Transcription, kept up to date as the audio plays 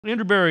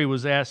Andrew Berry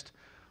was asked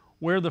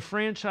where the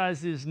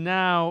franchise is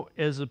now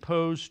as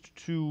opposed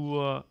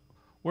to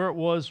where it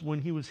was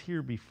when he was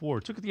here before.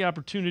 Took the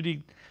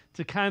opportunity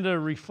to kind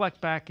of reflect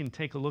back and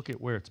take a look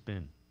at where it's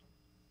been.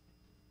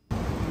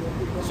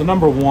 So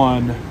number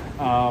one,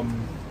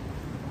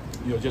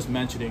 just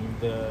mentioning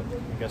I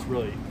guess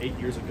really 8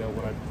 years ago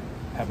when I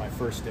had my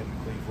first stint in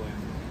Cleveland.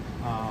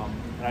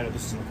 And I know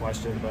this isn't a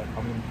question, but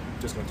I'm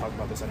just going to talk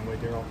about this anyway,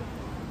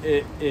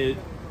 Daryl.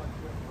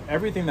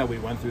 Everything that we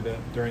went through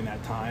during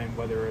that time,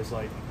 whether it was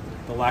like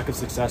the lack of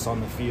success on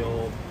the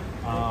field,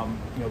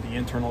 the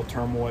internal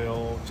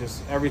turmoil,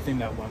 just everything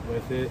that went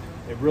with it,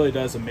 it really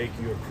does make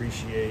you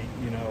appreciate,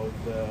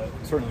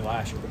 certainly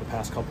last year, but the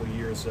past couple of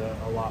years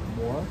a lot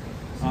more.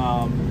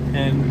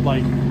 And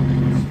like,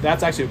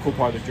 that's actually a cool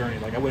part of the journey.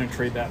 Like, I wouldn't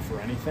trade that for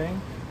anything,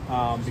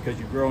 because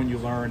you grow and you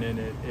learn, and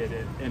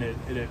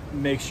it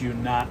makes you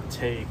not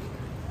take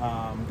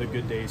the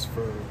good days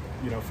for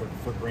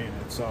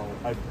granted. So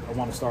I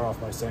want to start off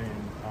by saying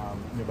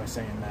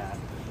that.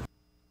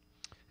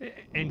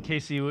 And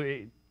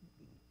Casey,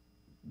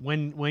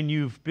 when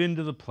you've been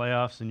to the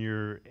playoffs and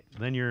you're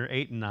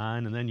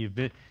 8-9, and then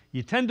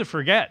you tend to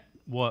forget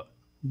what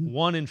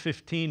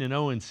 1-15 and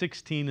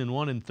 0-16 and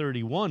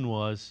 1-31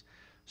 was.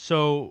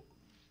 So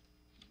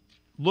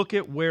look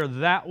at where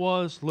that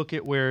was. Look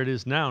at where it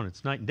is now, and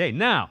it's night and day.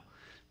 Now,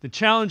 the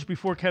challenge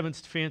before Kevin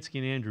Stefanski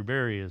and Andrew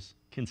Berry is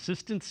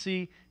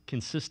consistency,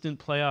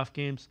 consistent playoff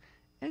games,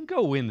 and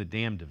go win the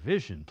damn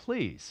division,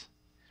 please.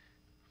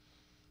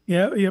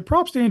 Yeah.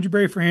 Props to Andrew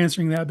Berry for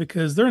answering that,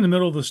 because they're in the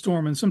middle of the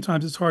storm, and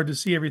sometimes it's hard to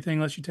see everything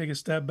unless you take a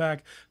step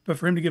back. But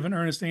for him to give an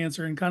earnest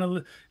answer and kind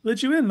of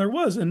let you in, there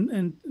was an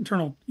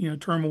internal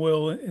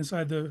turmoil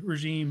inside the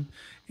regime,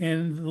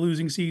 and the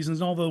losing seasons,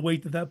 and all the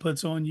weight that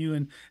puts on you,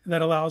 and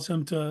that allows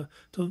him to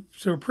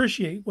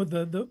appreciate what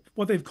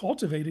they've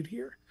cultivated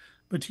here.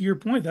 But to your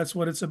point, that's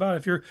what it's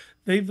about. If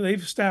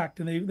they've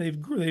stacked, and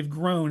they've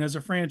grown as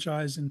a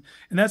franchise, and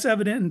that's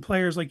evident in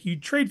players. Like, you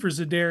trade for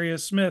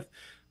Zadarius Smith,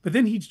 but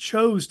then he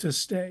chose to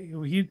stay.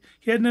 He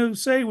had no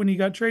say when he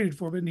got traded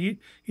for, but he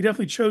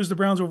definitely chose the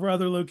Browns over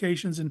other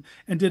locations, and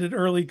did it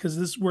early because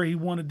this is where he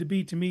wanted to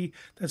be. To me,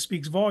 that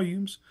speaks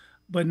volumes.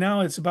 But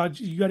now it's about,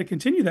 you got to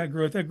continue that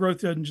growth. That growth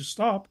doesn't just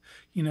stop,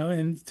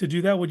 and to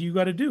do that, what do you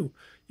got to do?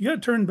 You got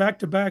to turn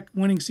back-to-back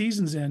winning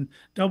seasons in,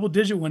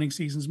 double-digit winning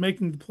seasons,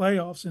 making the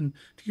playoffs. And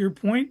to your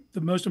point, the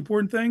most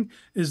important thing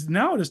is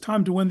now it is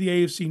time to win the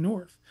AFC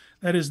North.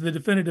 That is the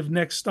definitive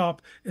next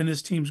stop in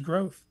this team's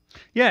growth.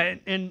 Yeah,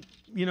 and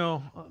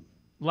a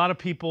lot of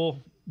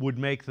people would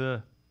make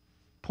the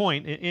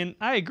point, and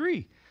I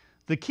agree.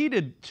 The key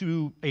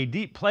to a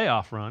deep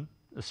playoff run,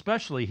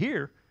 especially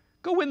here,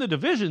 go win the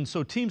division,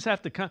 so teams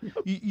have to come.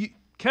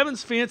 Kevin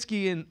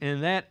Stefanski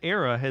in that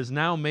era has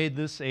now made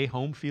this a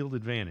home field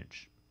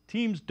advantage.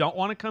 Teams don't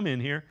want to come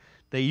in here.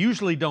 They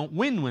usually don't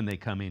win when they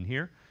come in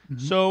here.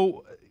 Mm-hmm.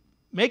 So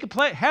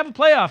have a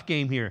playoff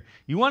game here.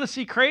 You want to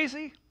see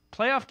crazy?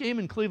 Playoff game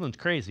in Cleveland's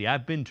crazy.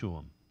 I've been to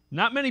them.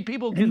 Not many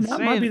people can say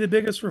that might be the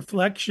biggest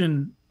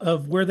reflection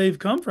of where they've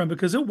come from,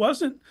 because it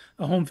wasn't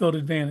a home field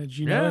advantage,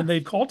 and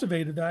they've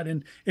cultivated that,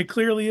 and it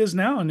clearly is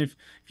now. And if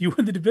you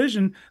win the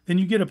division, then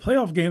you get a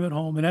playoff game at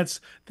home, and that's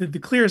the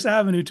clearest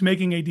avenue to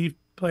making a deep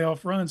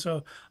playoff run.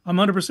 So I'm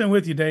 100%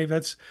 with you, Dave.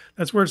 That's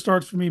where it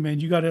starts for me, man.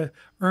 You got to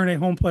earn a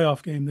home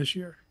playoff game this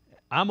year.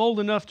 I'm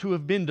old enough to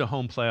have been to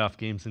home playoff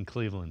games in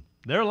Cleveland.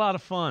 They're a lot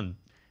of fun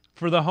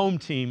for the home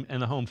team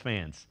and the home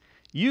fans.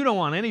 You don't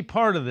want any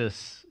part of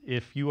this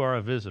if you are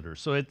a visitor.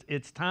 So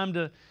it's time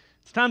to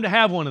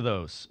have one of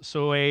those,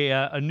 so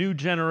a new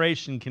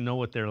generation can know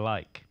what they're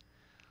like.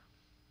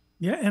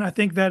 Yeah, and I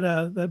think that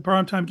that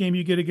primetime game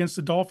you get against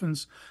the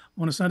Dolphins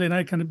on a Sunday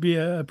night can be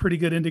a pretty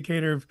good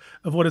indicator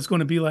of what it's going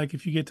to be like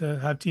if you get to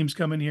have teams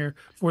come in here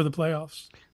for the playoffs.